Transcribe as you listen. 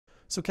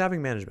So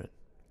calving management.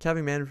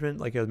 Calving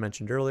management, like I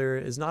mentioned earlier,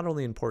 is not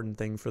only an important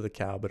thing for the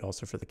cow, but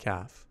also for the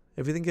calf.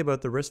 If we think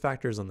about the risk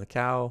factors on the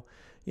cow,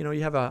 you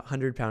have a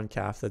 100-pound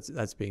calf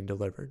that's being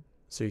delivered.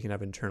 So you can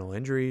have internal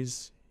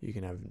injuries, you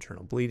can have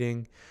internal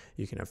bleeding,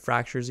 you can have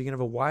fractures, you can have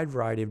a wide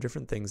variety of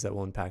different things that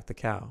will impact the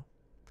cow.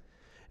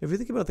 If we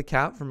think about the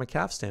calf from a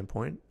calf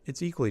standpoint,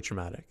 it's equally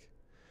traumatic.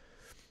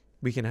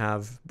 We can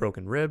have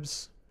broken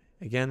ribs,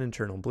 again,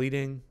 internal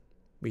bleeding.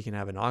 We can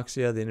have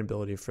anoxia, the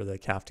inability for the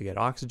calf to get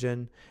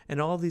oxygen, and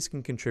all of these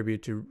can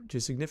contribute to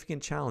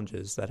significant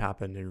challenges that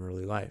happen in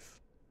early life.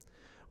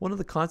 One of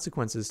the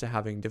consequences to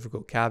having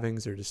difficult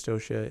calvings or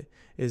dystocia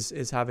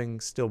is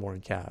having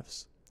stillborn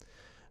calves.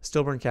 A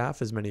stillborn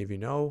calf, as many of you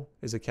know,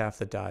 is a calf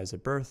that dies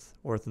at birth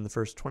or within the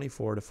first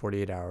 24 to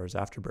 48 hours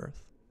after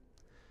birth.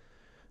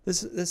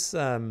 This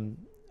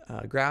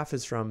graph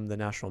is from the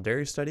National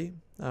Dairy Study,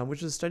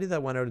 which is a study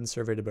that went out and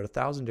surveyed about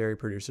 1,000 dairy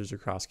producers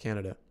across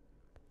Canada.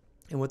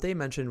 And what they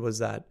mentioned was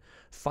that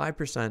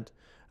 5%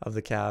 of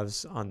the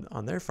calves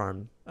on their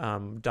farm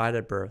died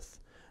at birth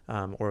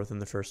or within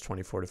the first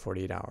 24 to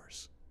 48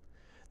 hours.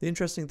 The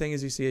interesting thing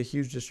is you see a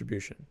huge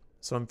distribution.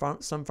 So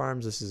on some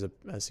farms, this is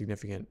a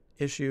significant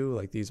issue,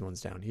 like these ones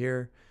down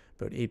here,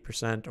 about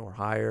 8% or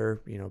higher,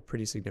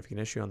 pretty significant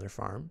issue on their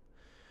farm.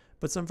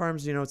 But some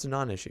farms, it's a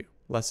non-issue,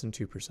 less than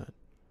 2%.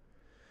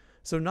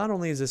 So not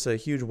only is this a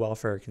huge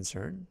welfare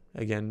concern,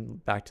 again,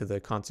 back to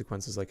the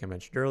consequences like I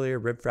mentioned earlier,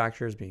 rib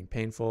fractures being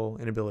painful,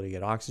 inability to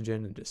get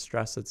oxygen, and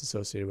distress that's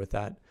associated with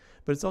that,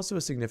 but it's also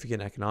a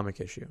significant economic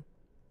issue.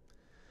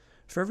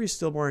 For every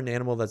stillborn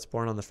animal that's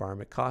born on the farm,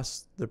 it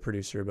costs the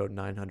producer about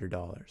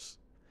 $900.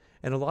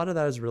 And a lot of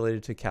that is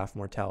related to calf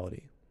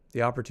mortality,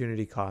 the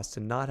opportunity cost to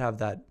not have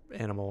that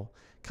animal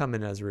come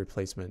in as a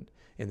replacement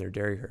in their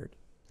dairy herd.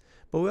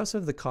 But we also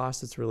have the cost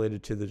that's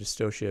related to the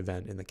dystocia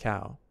event in the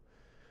cow.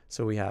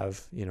 So we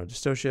have,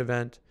 dystocia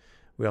event.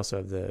 We also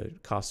have the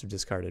cost of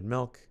discarded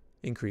milk,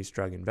 increased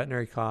drug and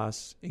veterinary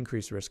costs,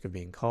 increased risk of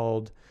being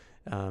culled,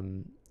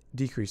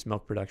 decreased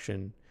milk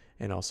production,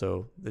 and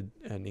also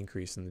an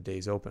increase in the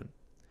days open.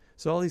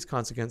 So all these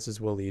consequences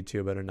will lead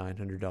to about a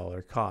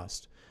 $900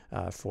 cost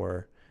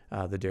for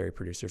the dairy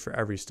producer for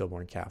every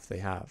stillborn calf they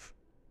have.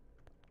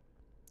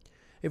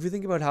 If we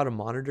think about how to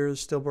monitor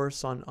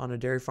stillbirths on a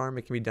dairy farm,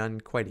 it can be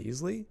done quite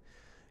easily.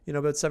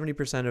 About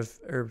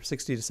 70% or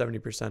 60 to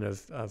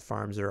 70% of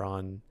farms are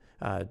on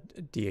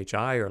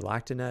DHI or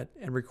Lactanet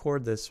and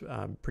record this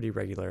pretty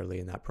regularly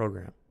in that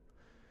program.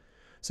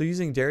 So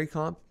using Dairy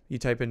Comp, you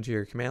type into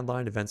your command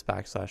line events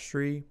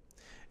 /3,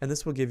 and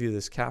this will give you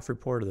this calf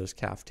report or this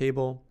calf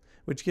table,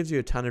 which gives you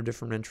a ton of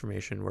different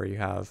information where you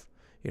have,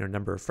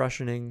 number of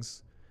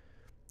freshenings,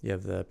 you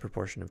have the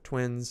proportion of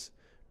twins,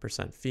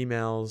 percent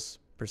females,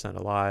 percent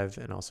alive,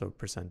 and also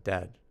percent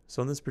dead.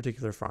 So on this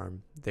particular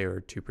farm, they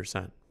were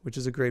 2%, which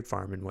is a great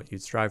farm and what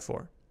you'd strive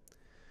for.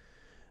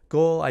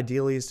 Goal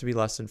ideally is to be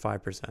less than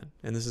 5%,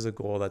 and this is a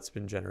goal that's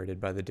been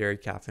generated by the Dairy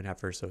Calf and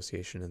Heifer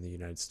Association in the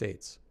United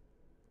States.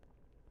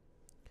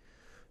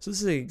 So this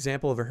is an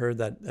example of a herd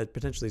that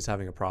potentially is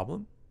having a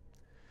problem.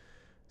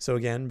 So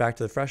again, back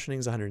to the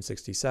freshenings,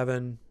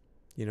 167,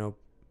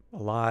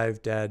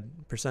 alive, dead,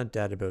 percent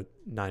dead, about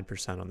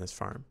 9% on this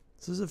farm.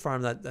 So this is a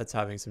farm that's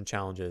having some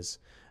challenges,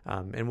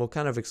 and we'll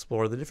kind of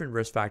explore the different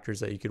risk factors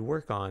that you could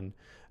work on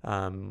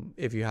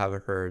if you have a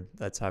herd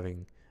that's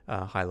having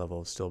a high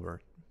level of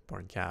stillborn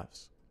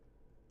calves.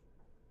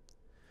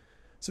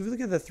 So if we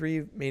look at the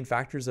three main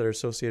factors that are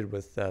associated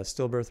with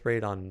stillbirth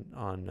rate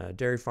on a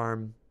dairy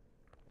farm,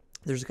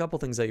 there's a couple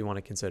things that you want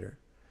to consider.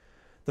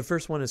 The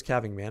first one is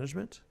calving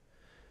management,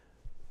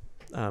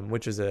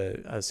 which is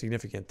a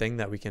significant thing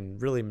that we can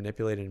really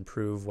manipulate and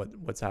improve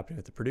what's happening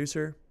with the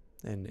producer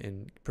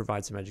and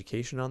provide some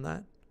education on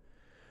that.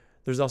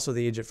 There's also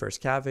the age at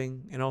first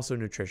calving and also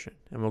nutrition,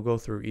 and we'll go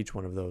through each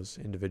one of those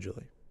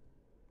individually.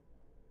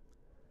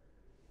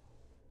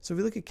 So if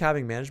we look at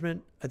calving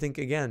management, I think,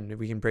 again,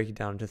 we can break it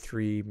down into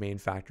three main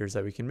factors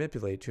that we can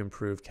manipulate to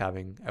improve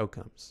calving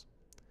outcomes.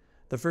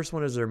 The first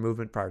one is their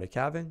movement prior to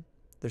calving.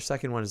 The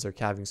second one is their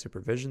calving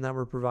supervision that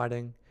we're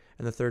providing.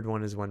 And the third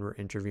one is when we're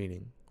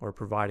intervening or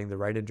providing the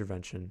right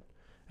intervention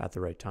at the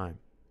right time.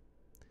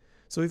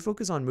 So we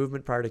focus on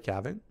movement prior to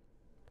calving.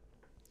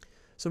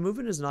 So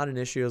movement is not an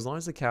issue as long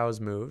as the cow is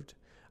moved,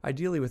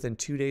 ideally within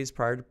 2 days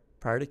prior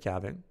to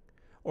calving,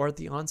 or at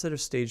the onset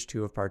of stage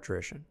 2 of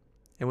parturition.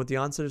 And what the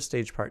onset of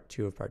stage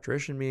 2 of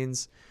parturition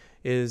means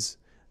is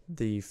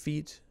the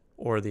feet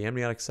or the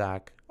amniotic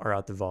sac are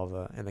out the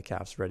vulva and the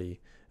calf's ready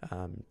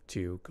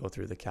to go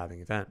through the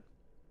calving event.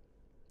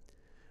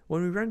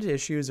 When we run into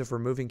issues, if we're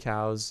moving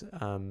cows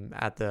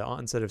at the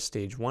onset of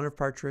stage 1 of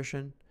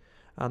parturition,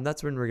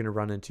 that's when we're going to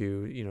run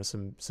into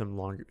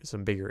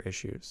some bigger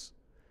issues.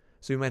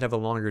 So we might have a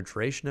longer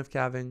duration of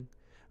calving,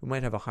 we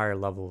might have a higher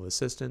level of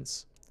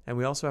assistance, and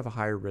we also have a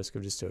higher risk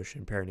of dystocia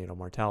and perinatal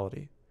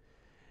mortality.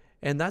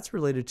 And that's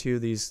related to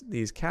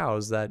these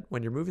cows that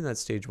when you're moving that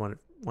stage 1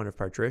 of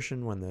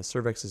parturition, when the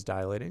cervix is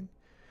dilating,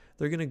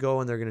 they're going to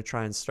go and they're going to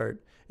try and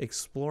start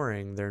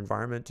exploring their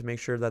environment to make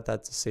sure that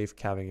that's a safe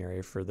calving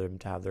area for them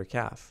to have their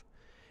calf.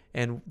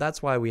 And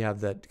that's why we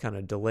have that kind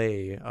of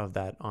delay of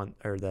that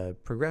or the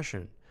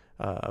progression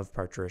of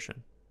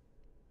parturition.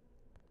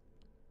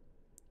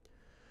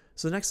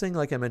 So the next thing,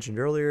 like I mentioned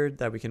earlier,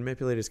 that we can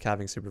manipulate is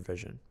calving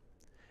supervision.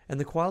 And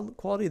the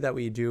quality that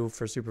we do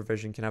for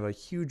supervision can have a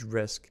huge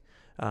risk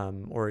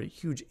or a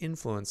huge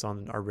influence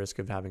on our risk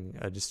of having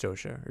a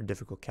dystocia or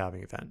difficult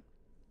calving event.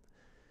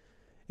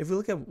 If we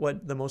look at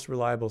what the most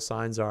reliable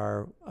signs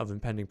are of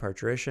impending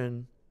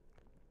parturition,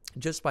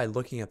 just by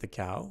looking at the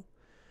cow,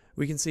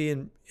 we can see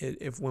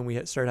when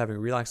we start having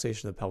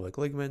relaxation of the pelvic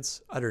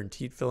ligaments, udder and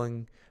teat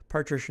filling,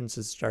 parturition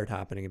should start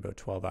happening in about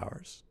 12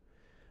 hours.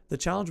 The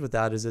challenge with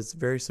that is it's a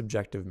very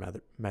subjective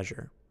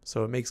measure,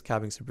 so it makes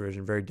calving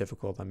supervision very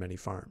difficult on many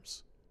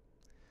farms.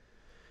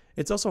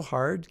 It's also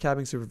hard,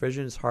 calving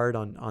supervision is hard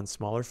on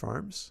smaller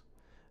farms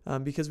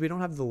because we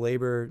don't have the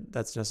labor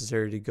that's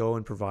necessary to go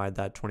and provide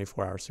that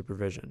 24-hour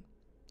supervision.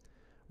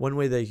 One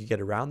way that you could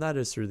get around that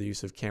is through the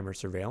use of camera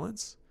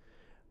surveillance.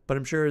 But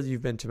I'm sure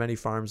you've been to many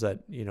farms that,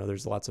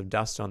 there's lots of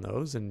dust on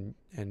those and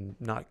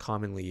not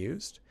commonly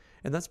used.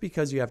 And that's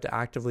because you have to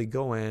actively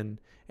go in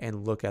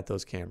and look at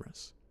those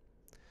cameras.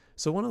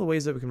 So one of the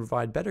ways that we can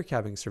provide better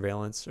calving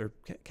surveillance or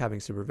calving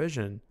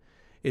supervision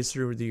is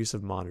through the use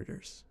of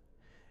monitors.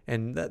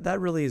 And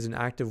that really is an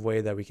active way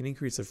that we can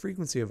increase the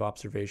frequency of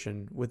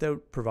observation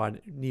without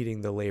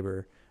needing the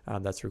labor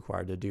that's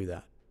required to do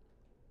that.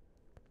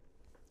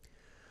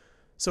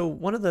 So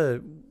one of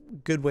the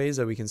good ways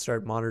that we can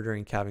start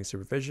monitoring calving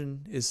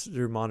supervision is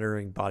through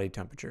monitoring body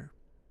temperature.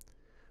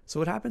 So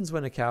what happens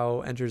when a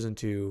cow enters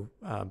into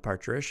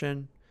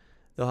parturition,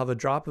 they'll have a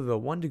drop of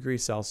about 1 degree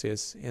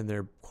Celsius in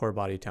their core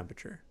body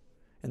temperature.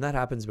 And that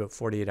happens about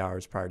 48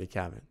 hours prior to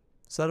calving.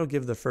 So that'll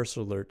give the first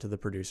alert to the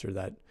producer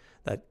that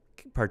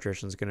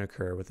parturition is going to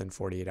occur within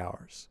 48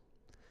 hours.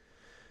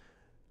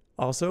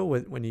 Also,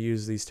 when you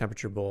use these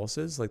temperature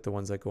boluses, like the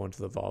ones that go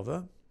into the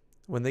vulva,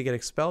 when they get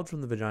expelled from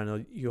the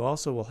vagina, you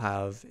also will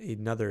have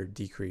another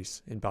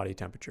decrease in body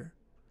temperature.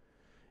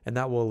 And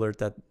that will alert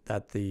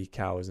that the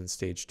cow is in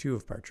stage 2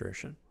 of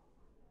parturition.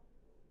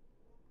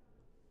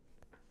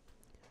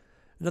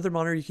 Another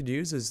monitor you could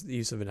use is the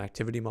use of an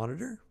activity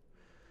monitor.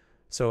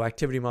 So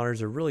activity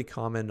monitors are really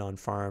common on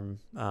farm,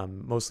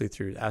 mostly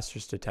through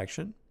estrus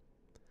detection.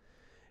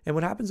 And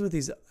what happens with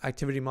these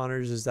activity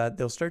monitors is that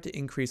they'll start to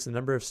increase the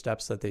number of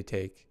steps that they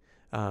take,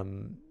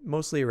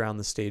 mostly around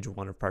the stage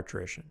 1 of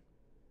parturition.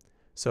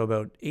 So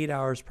about 8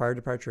 hours prior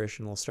to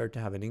parturition, they'll start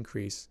to have an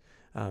increase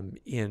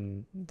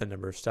in the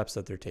number of steps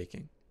that they're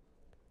taking.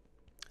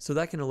 So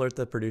that can alert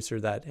the producer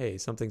that, hey,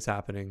 something's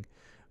happening,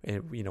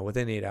 and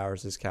within 8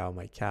 hours, this cow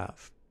might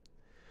calve.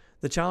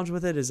 The challenge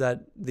with it is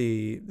that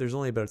there's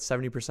only about a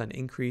 70%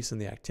 increase in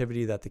the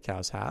activity that the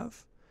cows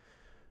have.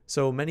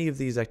 So many of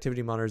these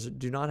activity monitors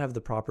do not have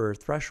the proper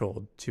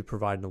threshold to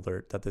provide an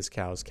alert that this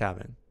cow is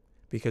calving,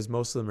 because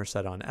most of them are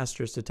set on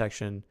estrus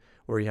detection,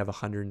 where you have a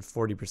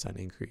 140%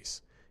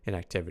 increase in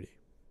activity.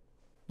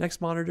 Next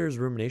monitor is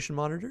rumination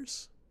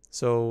monitors.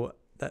 So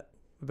that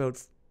about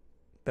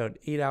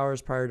 8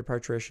 hours prior to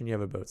parturition, you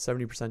have about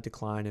 70%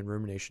 decline in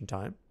rumination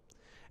time.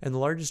 And the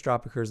largest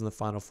drop occurs in the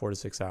final 4 to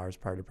 6 hours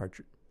prior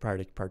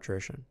to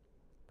parturition.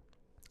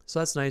 So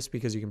that's nice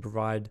because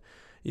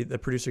the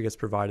producer gets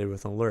provided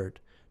with an alert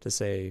to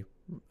say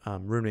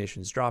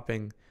rumination is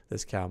dropping,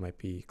 this cow might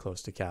be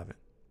close to calving.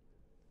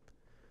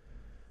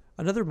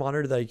 Another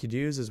monitor that you could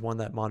use is one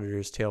that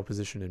monitors tail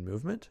position and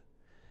movement.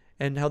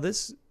 And how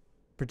this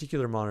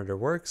particular monitor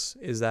works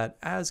is that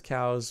as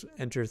cows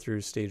enter through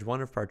stage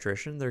 1 of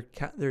parturition,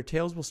 their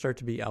tails will start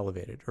to be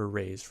elevated or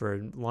raised for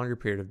a longer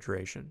period of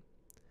duration.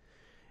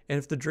 And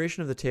if the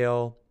duration of the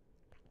tail,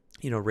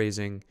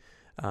 raising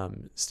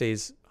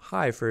stays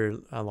high for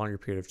a longer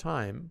period of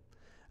time,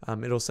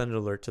 it'll send an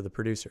alert to the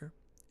producer.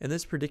 And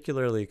this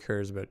particularly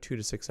occurs about 2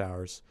 to 6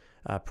 hours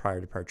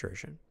prior to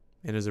parturition,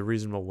 and is a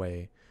reasonable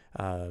way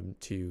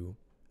to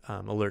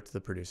alert to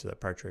the producer that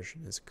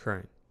parturition is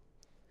occurring.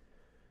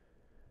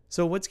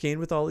 So what's gained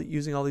with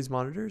using all these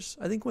monitors?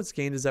 I think what's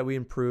gained is that we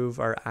improve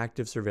our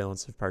active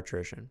surveillance of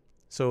parturition.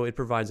 So it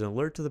provides an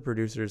alert to the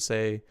producer to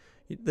say,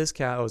 this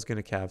cow is going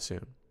to calve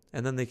soon.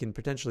 And then they can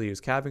potentially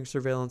use calving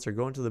surveillance or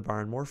go into the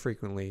barn more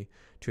frequently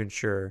to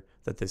ensure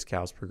that this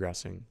cow is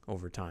progressing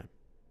over time.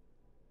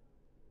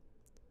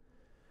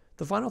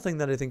 The final thing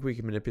that I think we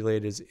can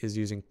manipulate is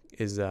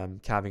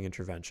calving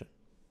intervention.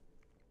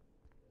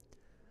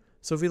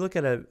 So if we look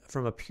at it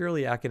from a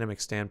purely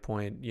academic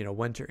standpoint,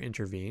 when to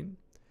intervene,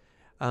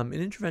 an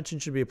intervention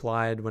should be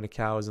applied when a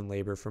cow is in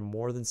labor for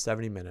more than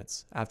 70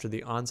 minutes after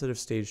the onset of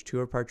stage 2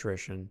 of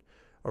parturition,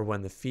 or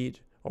when the feet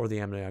or the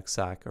amniotic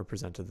sac are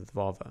presented to the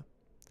vulva.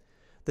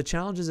 The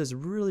challenge is it's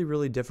really,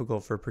 really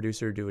difficult for a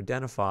producer to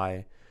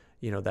identify,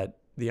 that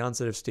the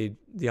onset of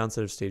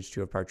stage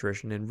 2 of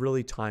parturition and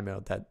really time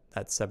out that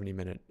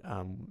 70-minute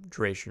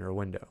duration or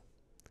window.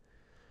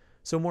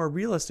 So a more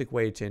realistic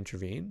way to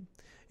intervene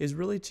is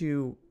really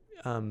to,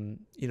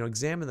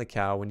 examine the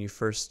cow when you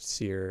first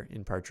see her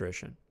in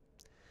parturition.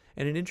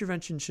 And an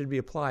intervention should be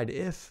applied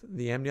if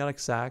the amniotic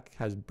sac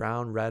has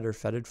brown, red, or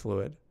fetid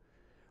fluid,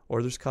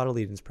 or there's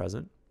cotyledons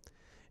present,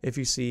 If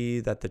you see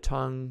that the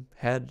tongue,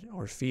 head,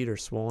 or feet are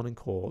swollen and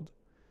cold,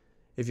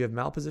 if you have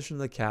malposition of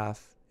the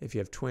calf, if you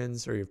have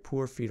twins, or you have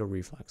poor fetal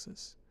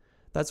reflexes,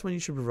 that's when you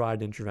should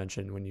provide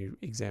intervention when you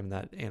examine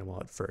that animal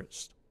at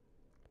first.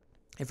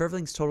 If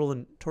everything's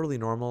totally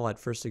normal at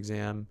first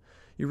exam,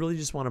 you really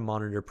just want to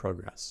monitor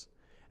progress,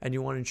 and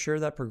you want to ensure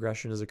that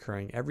progression is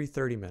occurring every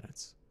 30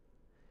 minutes.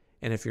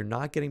 And if you're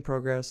not getting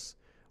progress,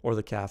 or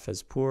the calf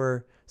has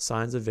poor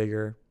signs of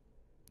vigor,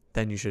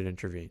 then you should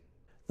intervene.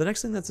 The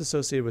next thing that's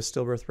associated with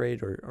stillbirth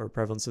rate or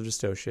prevalence of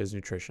dystocia is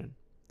nutrition.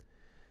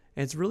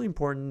 And it's really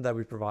important that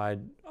we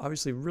provide,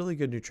 obviously, really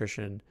good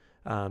nutrition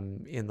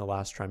in the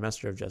last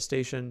trimester of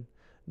gestation,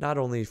 not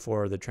only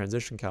for the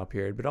transition cow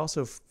period, but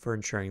also for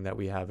ensuring that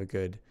we have a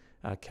good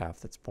calf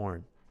that's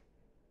born.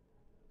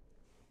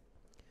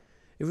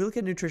 If we look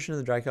at nutrition in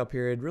the dry cow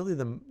period, really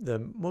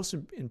the most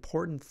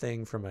important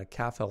thing from a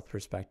calf health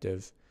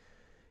perspective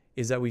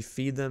is that we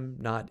feed them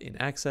not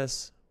in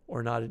excess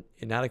or not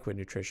inadequate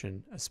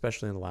nutrition,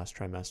 especially in the last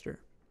trimester.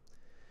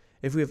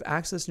 If we have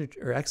excess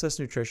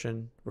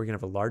nutrition, we're going to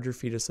have a larger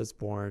fetus that's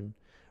born.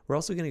 We're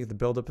also going to get the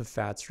buildup of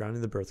fat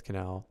surrounding the birth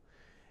canal.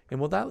 And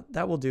what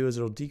that will do is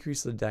it'll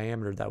decrease the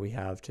diameter that we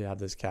have to have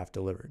this calf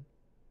delivered,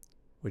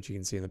 which you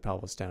can see in the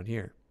pelvis down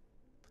here.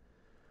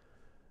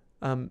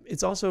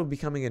 It's also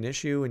becoming an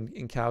issue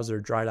in cows that are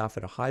dried off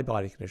at a high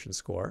body condition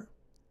score.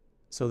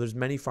 So there's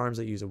many farms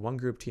that use a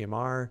one-group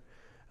TMR.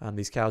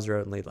 These cows are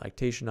out in late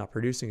lactation, not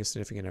producing a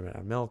significant amount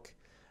of milk,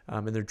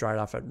 and they're dried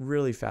off at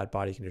really fat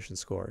body condition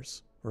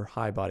scores or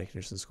high body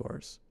condition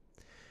scores.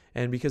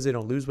 And because they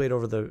don't lose weight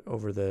over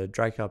the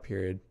dry cow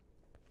period,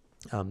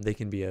 they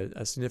can be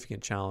a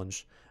significant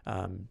challenge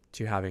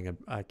to having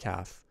a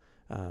calf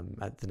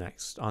at the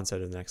next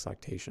onset of the next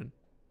lactation.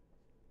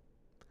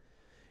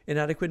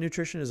 Inadequate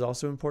nutrition is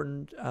also an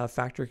important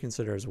factor to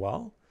consider as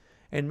well,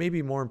 and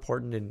maybe more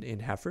important in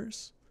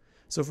heifers.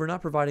 So if we're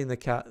not providing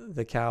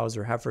the cows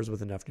or heifers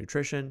with enough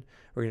nutrition,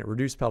 we're going to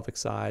reduce pelvic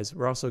size.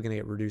 We're also going to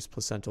get reduced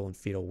placental and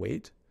fetal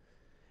weight,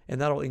 and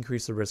that'll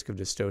increase the risk of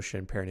dystocia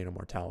and perinatal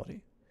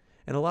mortality.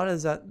 And a lot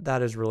of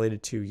that is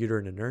related to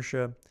uterine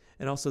inertia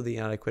and also the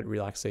inadequate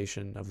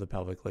relaxation of the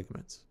pelvic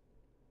ligaments.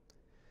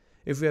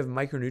 If we have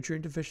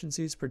micronutrient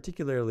deficiencies,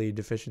 particularly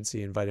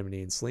deficiency in vitamin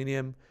E and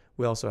selenium,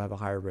 we also have a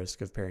higher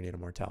risk of perinatal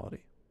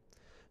mortality.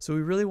 So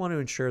we really want to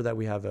ensure that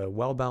we have a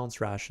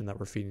well-balanced ration that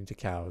we're feeding to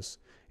cows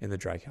in the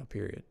dry cow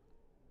period.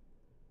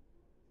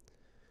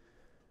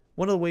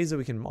 One of the ways that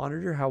we can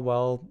monitor how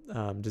well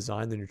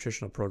designed the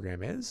nutritional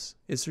program is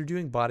through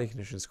doing body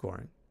condition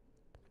scoring.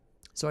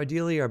 So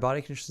ideally, our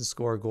body condition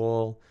score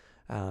goal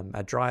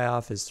at dry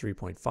off is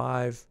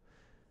 3.5.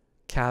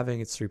 Calving,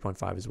 it's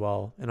 3.5 as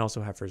well, and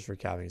also heifers for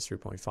calving is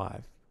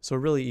 3.5. So a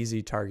really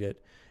easy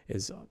target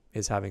is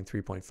having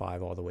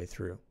 3.5 all the way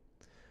through.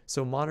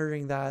 So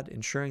monitoring that,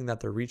 ensuring that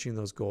they're reaching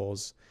those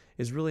goals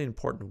is really an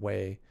important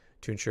way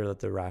to ensure that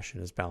the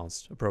ration is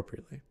balanced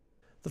appropriately.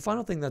 The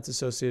final thing that's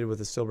associated with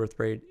the stillbirth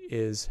rate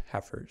is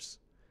heifers.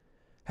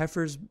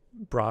 Heifers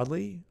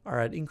broadly are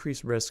at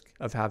increased risk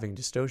of having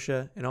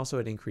dystocia and also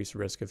at increased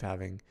risk of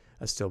having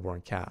a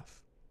stillborn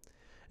calf.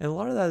 And a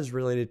lot of that is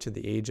related to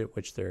the age at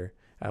which they're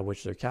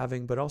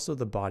calving, but also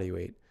the body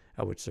weight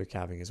at which they're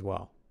calving as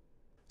well.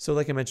 So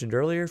like I mentioned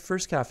earlier,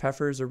 first calf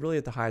heifers are really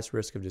at the highest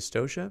risk of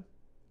dystocia.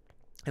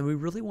 And we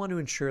really want to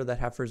ensure that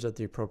heifers are at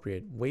the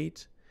appropriate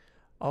weight,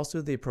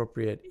 also the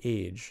appropriate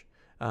age.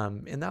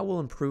 And that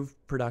will improve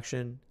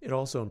production. It'll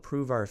also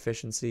improve our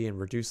efficiency and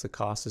reduce the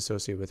costs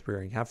associated with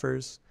rearing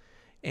heifers,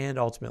 and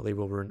ultimately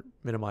will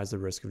minimize the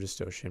risk of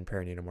dystocia and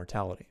perinatal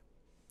mortality.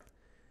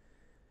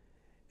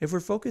 If we're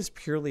focused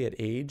purely at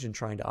age and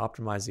trying to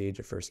optimize the age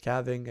of first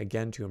calving,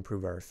 again to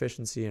improve our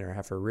efficiency and our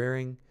heifer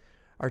rearing,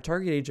 our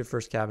target age of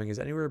first calving is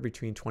anywhere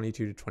between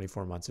 22 to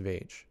 24 months of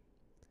age.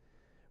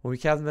 When we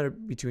calve them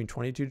at between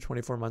 22 to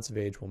 24 months of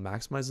age, we'll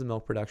maximize the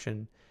milk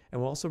production, and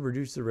we'll also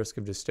reduce the risk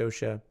of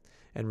dystocia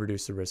and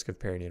reduce the risk of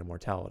perinatal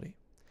mortality.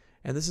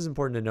 And this is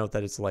important to note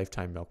that it's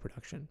lifetime milk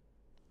production.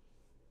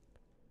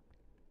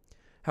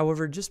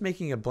 However, just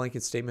making a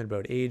blanket statement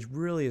about age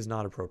really is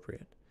not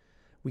appropriate.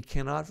 We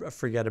cannot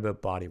forget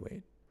about body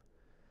weight.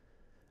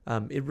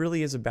 It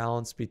really is a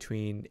balance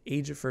between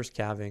age at first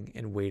calving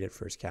and weight at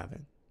first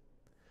calving.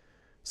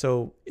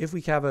 So if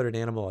we calve out an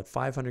animal at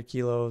 500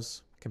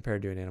 kilos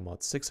compared to an animal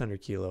at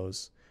 600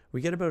 kilos, we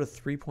get about a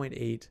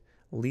 3.8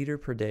 liter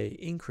per day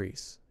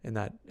increase in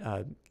that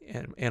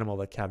animal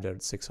that calved out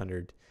at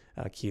 600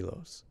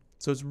 kilos.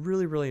 So it's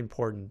really, really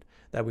important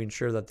that we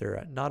ensure that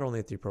they're not only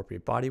at the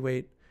appropriate body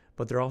weight,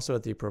 but they're also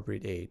at the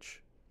appropriate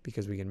age,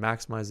 because we can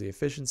maximize the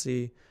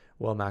efficiency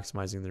while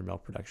maximizing their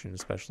milk production,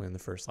 especially in the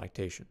first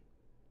lactation.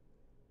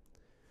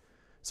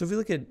 So if we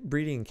look at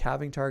breeding and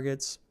calving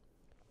targets,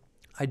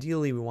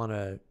 ideally we want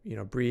to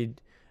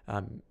breed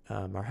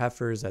our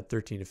heifers at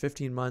 13 to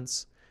 15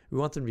 months. We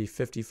want them to be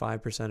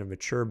 55% of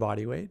mature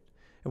body weight.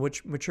 And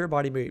what mature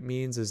body weight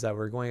means is that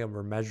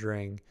we're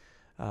measuring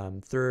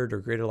third or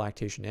greater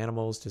lactation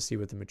animals to see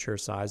what the mature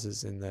size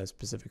is in the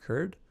specific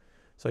herd.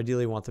 So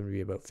ideally we want them to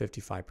be about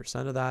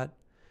 55% of that.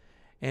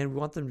 And we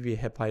want them to be a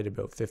hip height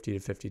about 50 to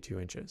 52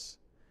 inches.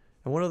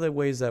 And one of the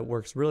ways that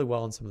works really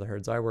well in some of the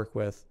herds I work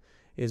with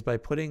is by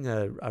putting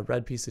a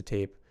red piece of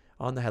tape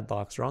on the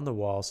headlocks or on the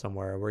wall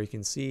somewhere where you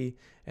can see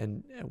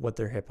and what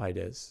their hip height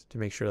is to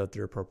make sure that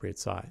they're appropriate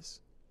size.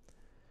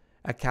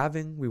 At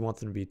calving, we want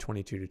them to be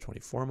 22 to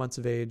 24 months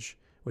of age,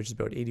 which is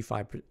about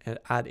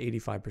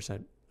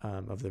 85%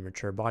 of their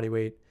mature body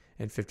weight,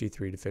 and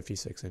 53 to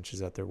 56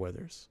 inches at their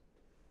withers.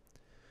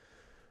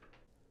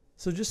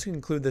 So just to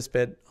conclude this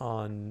bit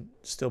on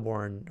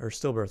stillborn or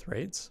stillbirth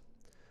rates,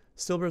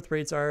 stillbirth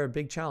rates are a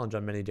big challenge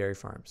on many dairy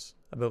farms.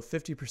 About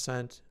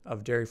 50%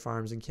 of dairy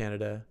farms in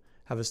Canada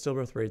have a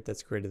stillbirth rate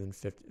that's greater than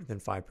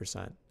 5%.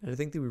 And I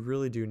think that we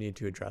really do need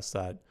to address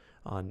that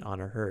on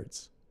our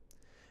herds.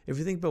 If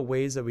we think about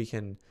ways that we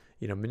can,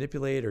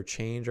 manipulate or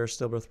change our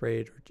stillbirth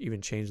rate, or even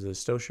change the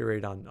stocha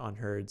rate on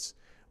herds,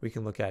 we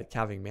can look at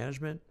calving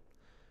management.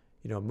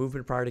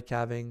 Movement prior to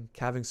calving,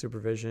 calving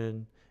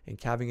supervision, and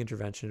calving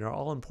intervention are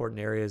all important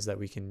areas that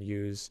we can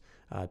use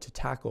to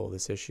tackle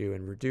this issue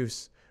and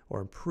reduce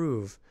or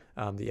improve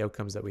the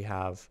outcomes that we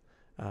have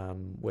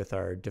with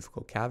our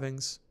difficult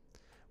calvings.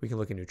 We can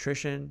look at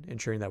nutrition,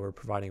 ensuring that we're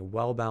providing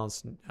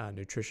well-balanced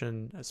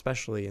nutrition,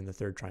 especially in the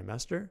third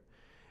trimester.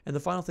 And the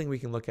final thing we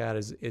can look at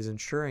is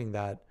ensuring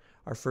that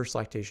our first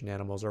lactation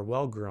animals are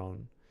well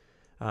grown.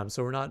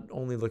 So we're not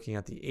only looking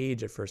at the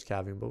age at first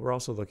calving, but we're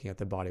also looking at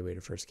the body weight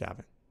at first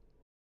calving.